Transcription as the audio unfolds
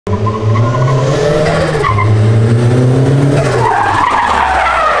What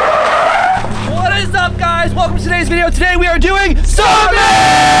is up, guys? Welcome to today's video. Today we are doing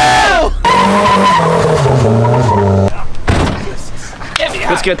Sawmill!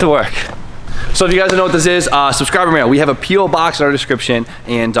 Let's get to work. So if you guys don't know what this is, subscriber mail. We have a P.O. box in our description,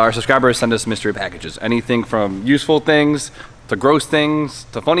 and our subscribers send us mystery packages. Anything from useful things, to gross things,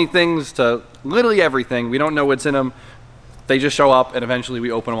 to funny things, to literally everything. We don't know what's in them. They just show up, and eventually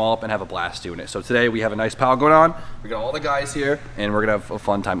we open them all up and have a blast doing it. So today we have a nice pile going on. We got all the guys here, and we're gonna have a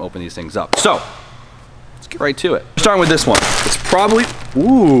fun time opening these things up. So, let's get right to it. Starting with this one. It's probably,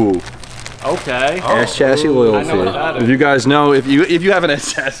 ooh. Okay. S chassis loyalty. I know what that is. If you guys know, if you have an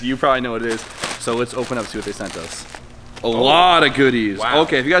S chassis, you probably know what it is. So let's open up, see what they sent us. A lot of goodies. Wow.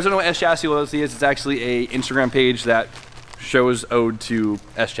 Okay, if you guys don't know what S chassis loyalty is, it's actually a Instagram page that shows ode to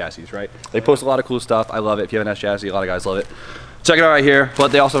S chassis, right? They post a lot of cool stuff. I love it. If you have an S chassis, a lot of guys love it. Check it out right here.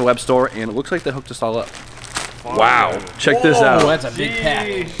 But they also have a web store, and it looks like they hooked us all up. Wow. Check this out. Oh, that's a big pack.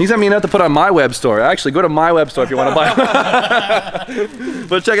 He's not mean enough to put on my web store. Actually, go to my web store if you want to buy it.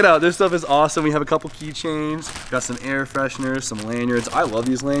 But check it out. This stuff is awesome. We have a couple keychains. Got some air fresheners, some lanyards. I love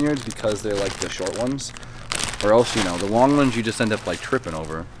these lanyards because they're like the short ones. Or else, you know, the long ones you just end up like tripping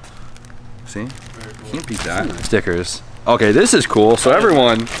over. See? Can't beat that. Stickers. Okay, this is cool. So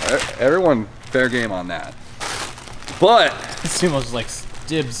everyone fair game on that. But It's almost like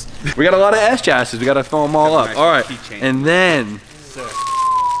dibs. we got a lot of S chassis. We got to fill them all up. All right. And then Banners?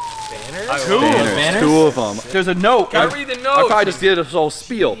 two of them. There's a note. Gotta read the note. I probably just did a whole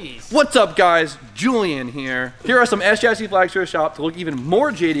spiel. Jeez. What's up, guys? Julian here. Here are some S chassis flags to your shop to look even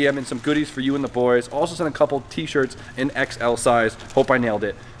more JDM and some goodies for you and the boys. Also sent a couple t-shirts in XL size. Hope I nailed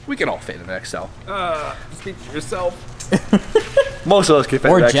it. We can all fit in an XL. Speak for yourself. Most of us can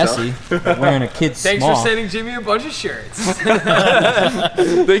fit Or in an XL. Jesse wearing a kid's Thanks small. for sending Jimmy a bunch of shirts.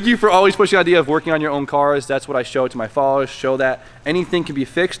 Thank you for always pushing the idea of working on your own cars. That's what I show to my followers. Show that anything can be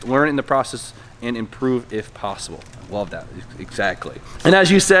fixed, learn in the process, and improve if possible. I love that, exactly. And as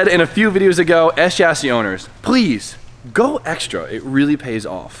you said in a few videos ago, S chassis owners, please go extra. It really pays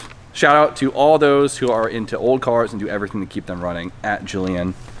off. Shout out to all those who are into old cars and do everything to keep them running. At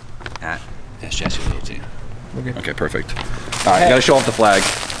Julian, at S chassis loyalty. Okay, perfect. All right, gotta show off the flag.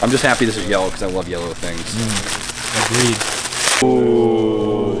 I'm just happy this is yellow because I love yellow things. Agreed.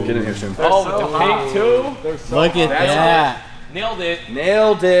 Ooh, get in here soon. Oh, with the pink too? Look at that. Nailed it.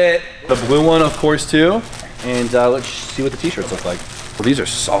 Nailed it. The blue one, of course, too. And let's see what the t-shirts look like. Well, these are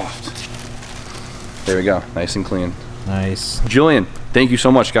soft. There we go, nice and clean. Nice. Julian, thank you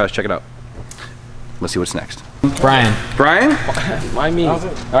so much, guys. Check it out. Let's see what's next. Brian. Brian? Why me? All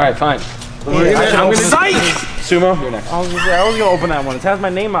right, fine. I'm gonna Sumo, you're next. I was gonna open that one. It has my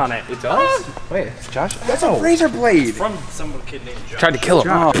name on it. It does? Wait, it's Josh? That's a razor blade. From some kid named Josh. Tried to kill him.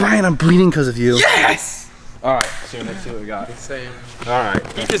 Oh, Brian, I'm bleeding because of you. Yes! All right, soon, let's see what we got. Same. All right.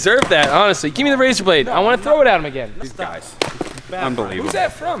 He deserved that, honestly. Give me the razor blade. I want to throw it at him again. These guys. Unbelievable. Who's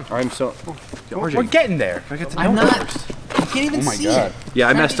that from? I'm so... We're getting there. I get to I'm know not. first. You can't even see it. Yeah,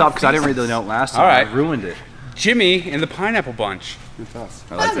 I messed up because I didn't read the note last time. All right. I ruined it. Jimmy and the Pineapple Bunch. I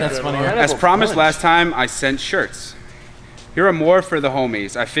like that. That's funny. As promised last time, I sent shirts. Here are more for the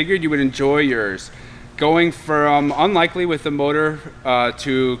homies. I figured you would enjoy yours. Going from unlikely with the motor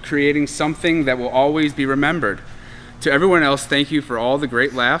to creating something that will always be remembered. To everyone else, thank you for all the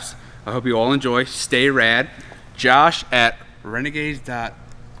great laughs. I hope you all enjoy. Stay rad. Josh at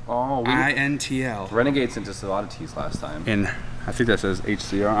renegades.intl. Renegade sent us a lot of teas last time. And I think that says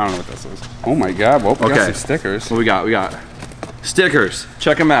HCR. I don't know what that says. Oh my God. Well, we got some stickers. What we got? We got stickers.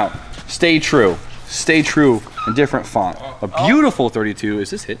 Check them out. Stay true. Stay true in different font. A beautiful 32.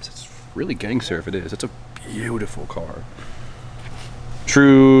 Is this hits? It's really gangster if it is. It's a beautiful car.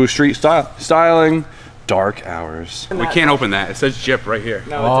 True street styling. Dark hours. We can't open that. It says Jip right here.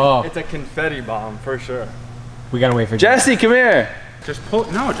 No, it's a confetti bomb for sure. We gotta wait for Jesse, come here. Just pull.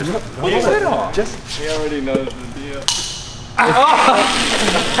 No, just pull it off. He already knows the deal.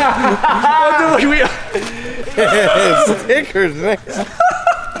 Stickers next.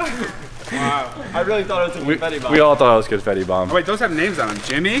 Wow. I really thought it was a confetti bomb. We all thought it was confetti bomb. Oh, wait, those have names on them.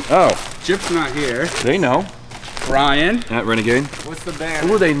 Jimmy. Oh, Jip's not here. they know. Brian. At Renegade. What's the band?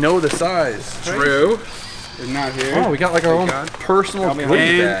 Ooh, they know the size. Drew is not here. Oh, we got like our own God. personal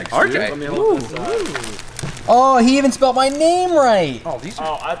goodie And bags. RJ. Let me hold this side. Oh, he even spelled my name right. Oh, these Oh,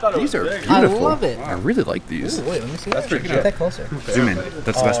 are I thought it was these are big. I beautiful. love it. I really like these. Ooh, wait, let me see. That's pretty Get good. that closer. Zoom in.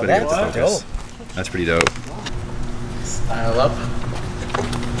 That's the best way to get the That's focus. dope. That's pretty dope. I love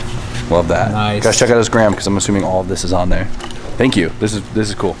Love that. Nice. Guys, check out his gram because I'm assuming all of this is on there. Thank you. This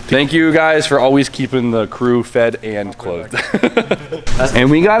is cool. Thank you guys for always keeping the crew fed and clothed. And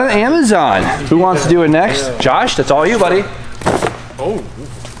we got an Amazon. Who wants to do it next? Josh, that's all you, buddy. Oh.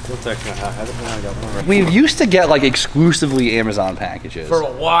 We used to get like exclusively Amazon packages. For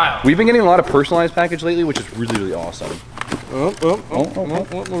a while. We've been getting a lot of personalized package lately, which is really, really awesome.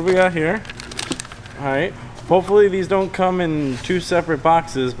 What do we got here? All right. Hopefully these don't come in 2 separate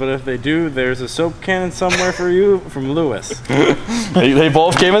boxes, but if they do, there's a soap cannon somewhere for you from Lewis. They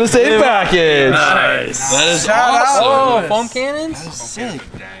both came in the same package. Nice. That is Oh, awesome. foam cannons? Sick.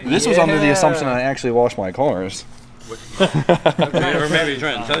 This was under the assumption I actually wash my cars. Or maybe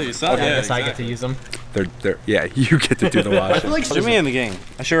trying to tell you something. I guess I get to use them. Yeah, you get to do the washing. Jimmy in the gang.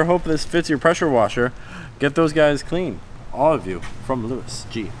 I sure hope this fits your pressure washer. Get those guys clean. All of you. From Lewis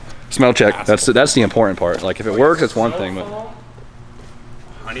G. Smell check. That's the important part. Like if it works, it's one thing. But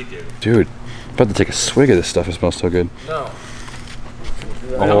Honeydew. dude, I'm about to take a swig of this stuff. It smells so good. No.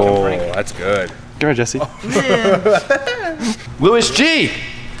 Oh, that's good. Come here, Jesse. Lewis G.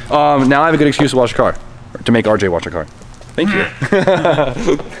 Now I have a good excuse to wash a car, or to make RJ wash a car. Thank you.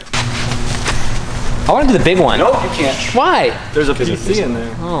 I want to do the big one. Nope, you can't. Why? There's a PC in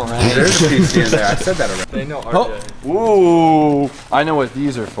there. Oh, right. There's a PC in there. I said that already. They know RJ. Ooh, I know what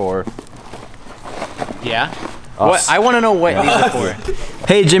these are for. Yeah? What? I want to know what these are for.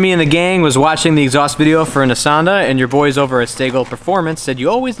 Hey, Jimmy and the gang was watching the exhaust video for an Asanda, and your boys over at Stagel Performance said you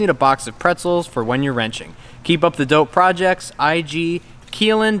always need a box of pretzels for when you're wrenching. Keep up the dope projects. IG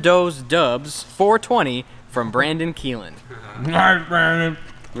Keelan Doe's Dubs 420 from Brandon Keelan. Alright, Brandon.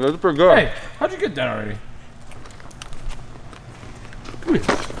 That's pretty good. Hey, how'd you get that already?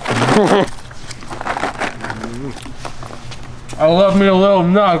 I love me a little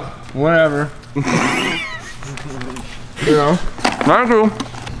nug, whatever. You know. Not cool.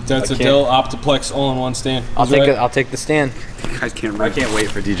 That's a Dell Optiplex all-in-one stand. I'll take the stand. I can't I can't wait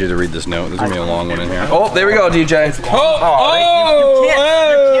for DJ to read this note. There's gonna be a long one in here. Oh, there we go, DJ. You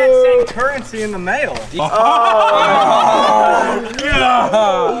can't send currency in the mail.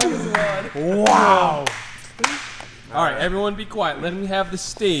 Wow. All right, everyone be quiet. Let me have the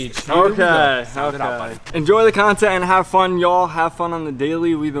stage. Okay. Enjoy the content and have fun, y'all. Have fun on the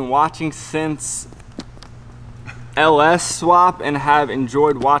daily. We've been watching since LS swap and have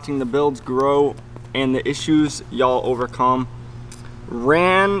enjoyed watching the builds grow and the issues y'all overcome.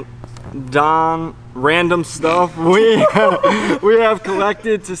 Random stuff we have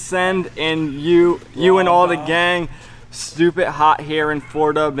collected to send, and you and all the gang. Stupid hot here in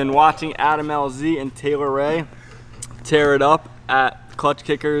Florida. Been watching Adam LZ and Taylor Ray tear it up at Clutch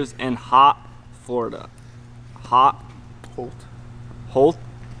Kickers in Hot, Florida. Holt.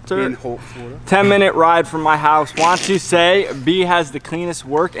 In Holt, Florida. 10-minute ride from my house. Want to say B has the cleanest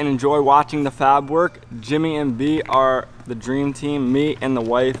work and enjoy watching the fab work. Jimmy and B are the dream team. Me and the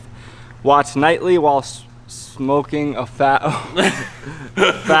wife watch nightly while smoking a fat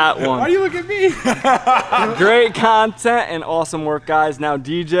one. Why do you look at me? Great content and awesome work, guys. Now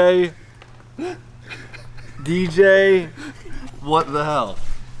DJ, What the hell?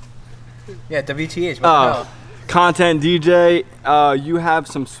 Yeah, WTH. What the hell? Content DJ, you have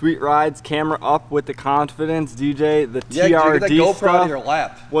some sweet rides. Camera up with the confidence. DJ, the TRD stuff your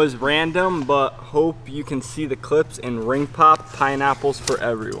lap. was random, but hope you can see the clips and ring pop. Pineapples for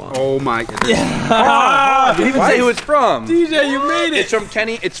everyone. Oh my goodness. Didn't even say who it's from. DJ, you made it. It's from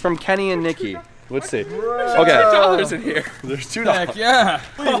Kenny. It's from Kenny and Nikki. Let's see. Okay. $2 in here. There's $2. Heck yeah.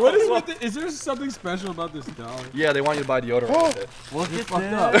 Wait, what is with the, is there something special about this dollar? Yeah, they want you to buy deodorant with it. Look at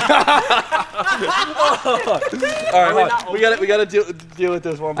that. All right, we gotta deal with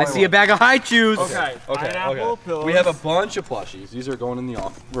this one by I see a bag of high chews. Okay. Pineapple pillows. We have a bunch of plushies. These are going in the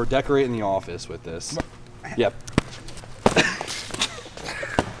office. We're decorating the office with this. Yep.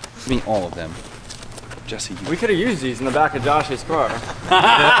 I mean, all of them. Jesse, We could have used these in the back of Josh's car.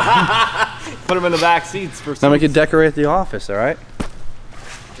 Put them in the back seats for. now we can decorate the office. All right.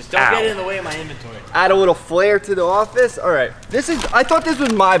 Just don't get in the way of my inventory. Add a little flair to the office. All right. I thought this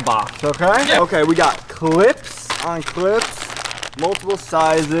was my box. Okay. Yeah. Okay. We got clips on clips, multiple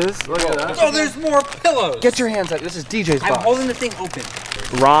sizes. Look at that. Oh, there's more pillows. Get your hands out. This is DJ's I'm box. holding the thing open.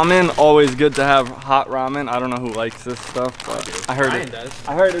 Ramen, always good to have hot ramen. I don't know who likes this stuff, but I heard Ryan it. does.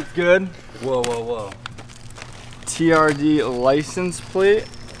 I heard it's good. Whoa. TRD license plate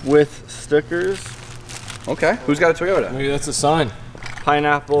with stickers. Okay. Who's got a Toyota? Maybe that's a sign.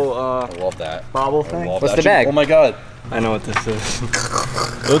 Pineapple I love that. bobble I thing. love What's that. the bag? Oh my God. I know what this is.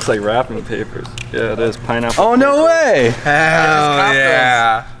 It looks like wrapping papers. Yeah, it is pineapple. Oh no way. Hell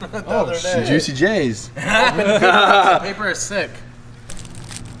yeah. Juicy J's. The paper is sick.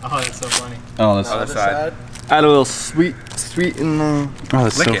 Oh, that's so funny. Oh, that's Other side. Add a little sweet in the. Oh,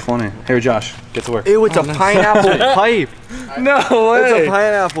 that's so funny. Here, Josh, get to work. Ew, it's a pineapple pipe. No way. It's a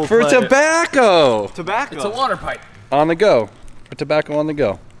pineapple For pipe. tobacco. Tobacco. It's a water pipe. On the go. For tobacco on the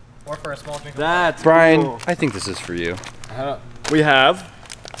go. Or for a small drink. That's Brian, cool. I think this is for you. We have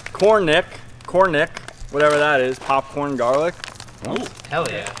cornick, whatever that is, popcorn garlic. Hell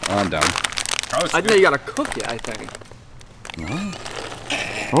yeah. I'm down. I know you gotta cook it, I think.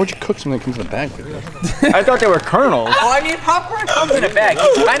 Why would you cook something that comes in a bag like that? I thought they were kernels. Oh, I mean, popcorn comes in a bag.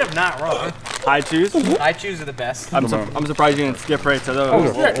 He's kind of not wrong. I choose. I choose are the best. I'm surprised you didn't skip right to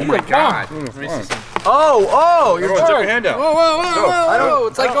those. Oh my God. Oh, you're Stick your hand out. Whoa,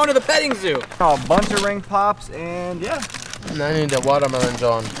 it's like going to the petting zoo. a bunch of ring pops and yeah. And I need the watermelons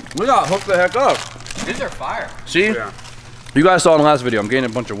on. We got hooked the heck up. These are fire. See? You guys saw in the last video, I'm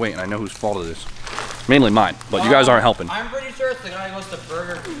gaining a bunch of weight and I know whose fault it is. Mainly mine, but you guys aren't helping. I'm pretty sure it's the guy who goes to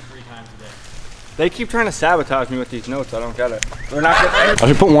Burger King 3 times a day. They keep trying to sabotage me with these notes. I don't get it. They're not getting. I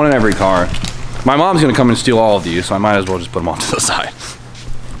should put one in every car. My mom's gonna come and steal all of these, so I might as well just put them on to the side.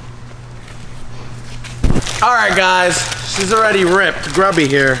 All right, guys. She's already ripped. Grubby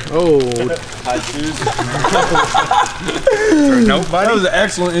here. Oh. Nobody. That was an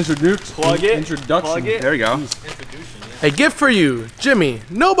excellent introduction. Plug it. Introduction. There you go. A gift for you, Jimmy.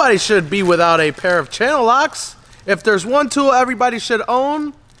 Nobody should be without a pair of channel locks. If there's one tool everybody should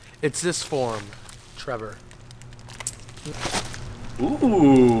own, it's this form. Trevor.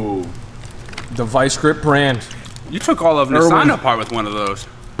 Ooh. The Vice Grip brand. You took all of Nissan apart with one of those.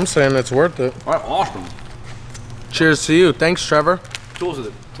 I'm saying it's worth it. That's awesome. Cheers to you. Thanks, Trevor. Tools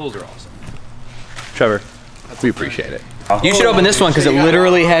are awesome. Trevor, we appreciate it. You should open this one because it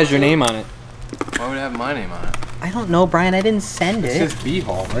literally has your name on it. Why would it have my name on it? I don't know, Brian. I didn't send It it. says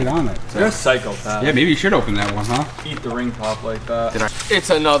B-Haul right on it. You're a psychopath. Yeah, maybe you should open that one, huh? Eat the ring pop like that.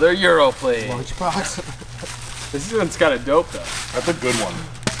 It's another Euro plate. This one's kind of dope, though. That's a good one.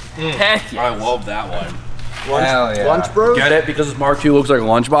 Heck yeah. I love that one. Lunch bros. Get it? Because this Mark II looks like a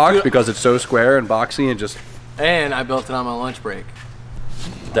lunchbox because it's so square and boxy and just... And I built it on my lunch break.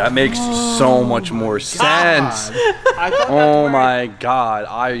 That makes so much more sense. Oh my God.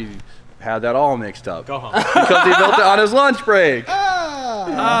 I had that all mixed up. Go home. Because he built it on his lunch break. This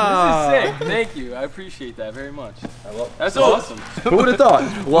is sick. Thank you. I appreciate that very much. That's awesome. Who would have thought?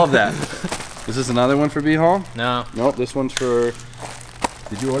 Love that. Is this another one for B-Hall? No. Nope, this one's for...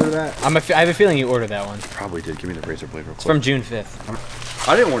 Did you order that? I have a feeling you ordered that one. Probably did. Give me the razor blade real quick. It's from June 5th.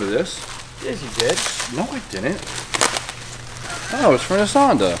 I didn't order this. Yes, you did. No, I didn't. Oh, it's for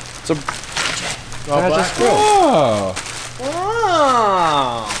Nisanda. It's a magic scroll. Oh.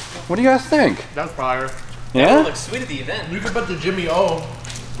 Wow. What do you guys think? That's fire. Yeah? Looks sweet at the event. You can put the Jimmy O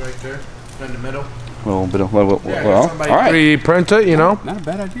right there in the middle. A little bit of, well, all right. Reprint it, you know. Not a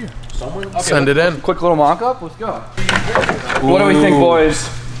bad idea. Send it in. Quick little mock-up. Let's go. What do we think, boys?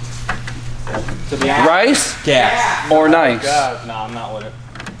 Rice? Gas. Or nice? No, I'm not with it.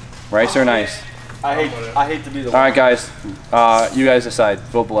 Rice or nice? I hate to be the All right, guys. You guys decide.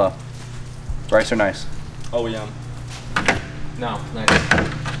 Vote below. Rice or nice? Oh, yum. No, nice.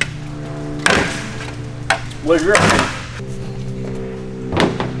 Well, you're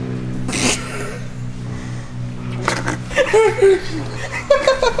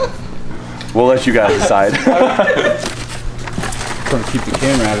We'll let you guys decide. Trying to keep the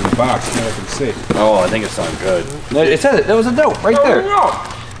camera out of the box so I can see. Oh, I think it sounds good. It says it. There was a note right there.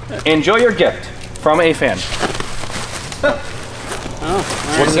 Enjoy your gift from a fan.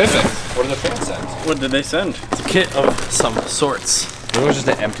 What's it? What did the fan send? What did they send? It's a kit of some sorts. It was just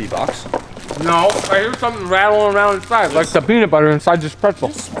an empty box. No, I hear something rattling around inside, like the peanut butter inside this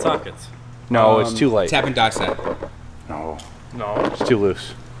pretzel. Sockets. No, it's too light. Tap and die set. No, No. it's too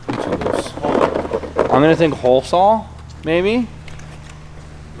loose. Too loose. I'm gonna think whole saw, maybe.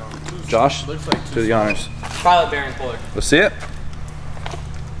 Josh, Looks like do the honors. Violet bearing puller. Let's see it.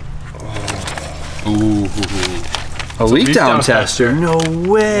 Ooh. A leak down tester. No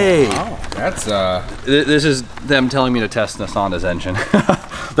way. That's This is them telling me to test Nisanda's engine.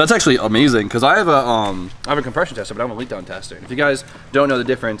 That's actually amazing because I have a compression tester, but I have a leak down tester. If you guys don't know the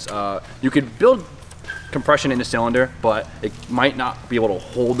difference, you could build compression in a cylinder, but it might not be able to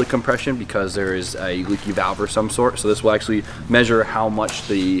hold the compression because there is a leaky valve or some sort. So this will actually measure how much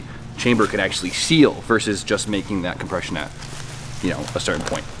the chamber can actually seal versus just making that compression at, you know, a certain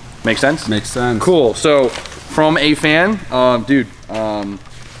point. Make sense? makes sense. Cool. So from a fan, dude,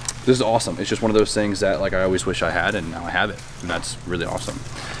 this is awesome. It's just one of those things that like I always wish I had, and now I have it, and that's really awesome.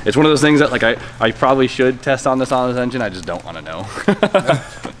 It's one of those things that like I probably should test on this engine. I just don't want to know.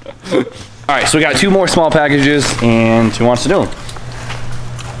 All right, so we got 2 more small packages, and who wants to do them?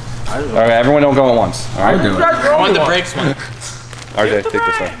 All right, everyone don't go at once. All right. On the brakes, man. RJ, take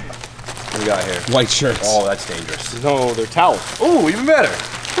this one. What do we got here? White shirts. Oh, that's dangerous. No, they're towels. Oh, even better.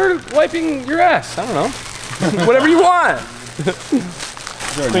 For wiping your ass. I don't know. Whatever you want.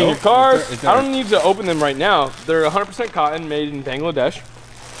 Clean your cars. I don't need to open them right now. They're 100% cotton, made in Bangladesh.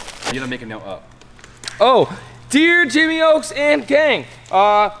 You gotta make a note up. Oh, dear Jimmy Oaks and gang,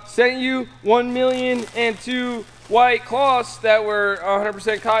 sent you 1,000,002 white cloths that were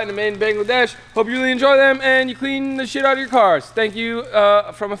 100% cotton and made in Bangladesh. Hope you really enjoy them and you clean the shit out of your cars. Thank you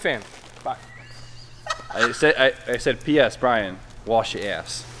from a fan. Bye. I said, P.S. Brian, wash your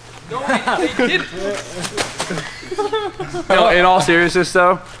ass. No, they didn't. No, in all seriousness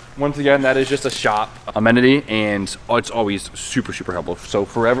though, once again, that is just a shop amenity, and it's always super, super helpful. So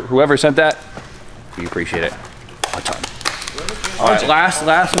for whoever sent that, we appreciate it a ton. All right,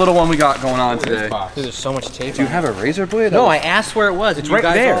 last little one we got going on today. Dude, there's so much tape. Do you have a razor blade? No, I asked where it was. It's and you right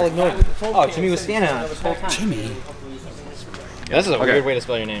guys there. all ignored it. Oh, Jimmy was standing on it this whole time. Jimmy. Yeah, this is a weird way to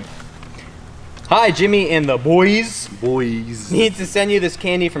spell your name. Hi, Jimmy and the boys. Need to send you this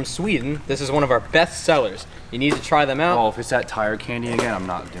candy from Sweden. This is one of our best sellers. You need to try them out. Oh, if it's that tire candy again, I'm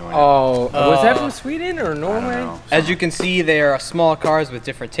not doing it. Oh, was that from Sweden or Norway? As you can see, they are small cars with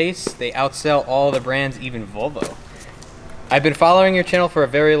different tastes. They outsell all the brands, even Volvo. I've been following your channel for a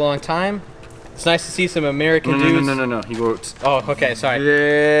very long time. It's nice to see some American dudes. No. He wrote. Oh, okay, sorry.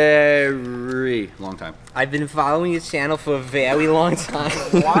 Very long time. I've been following your channel for a very long time.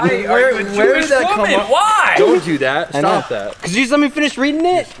 Why? Where did that come up? Why? Don't do that. Stop that. Could you just let me finish reading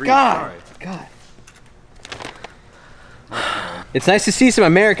it? God. It's nice to see some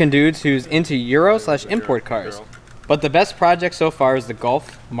American dudes who's into Euro/import cars. But the best project so far is the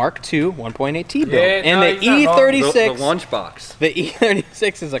Golf Mark II 1.8T build. And the E36. The lunchbox. The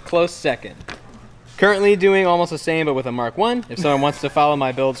E36 is a close second. Currently doing almost the same, but with a Mark I. If someone wants to follow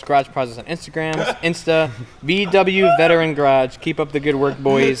my build's garage process on Instagram, Insta, VW Veteran Garage. Keep up the good work,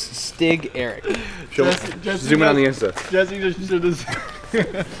 boys. Stig Eric. Zoom in on the Insta. Jesse just should have.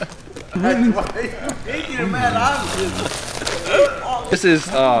 This is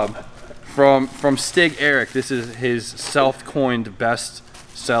from Stig Eric. This is his self-coined best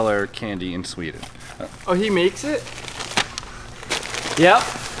seller candy in Sweden. Oh, he makes it? Yep.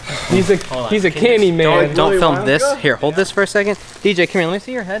 He's a candy man. Don't film this. Here, hold this for a second. DJ, come here. Let me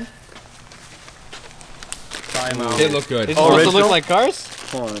see your head. They look good. Does it also look like cars?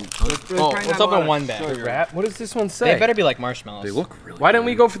 Hold on. Oh, let's open one bag. What does this one say? They better be like marshmallows. They look really Why didn't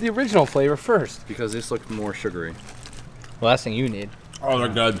we go for the original flavor first? Because this looked more sugary. Last thing you need. Oh, they're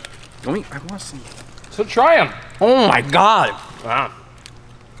good. I want some. So try them. Oh my god. Wow.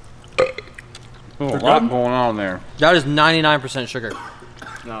 A lot going on there. That is 99% sugar.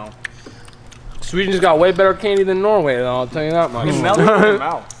 No. Sweden's got way better candy than Norway, though, I'll tell you that much. It melts in your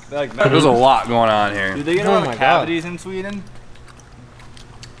mouth. They're like There's a lot going on here. Do they get a lot of cavities in Sweden?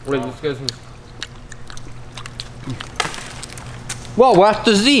 Wait, let's get some. Well, what's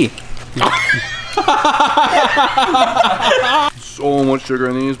the Z? So much sugar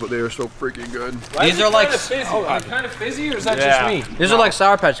in these, but they are so freaking good. These are like kind of fizzy, or is that just me? these are like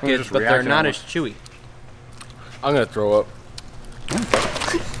Sour Patch Kids, just but they're reacting not almost. as chewy. I'm gonna throw up.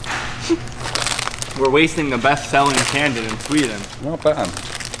 We're wasting the best-selling candy in Sweden. Not bad.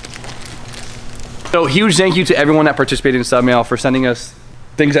 So huge thank you to everyone that participated in Submail for sending us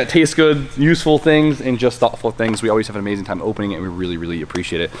things that taste good, useful things, and just thoughtful things. We always have an amazing time opening it, and we really, really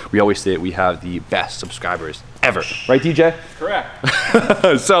appreciate it. We always say it, we have the best subscribers ever. Right, DJ? Correct.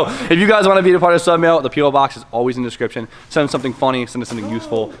 So if you guys want to be a part of Submail, the PO box is always in the description. Send us something funny, send us something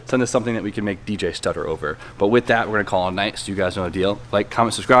useful, send us something that we can make DJ stutter over. But with that, we're going to call it a night, so you guys know the deal. Like,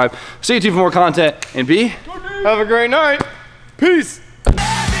 comment, subscribe. Stay tuned for more content, and B, Have a great night. Peace.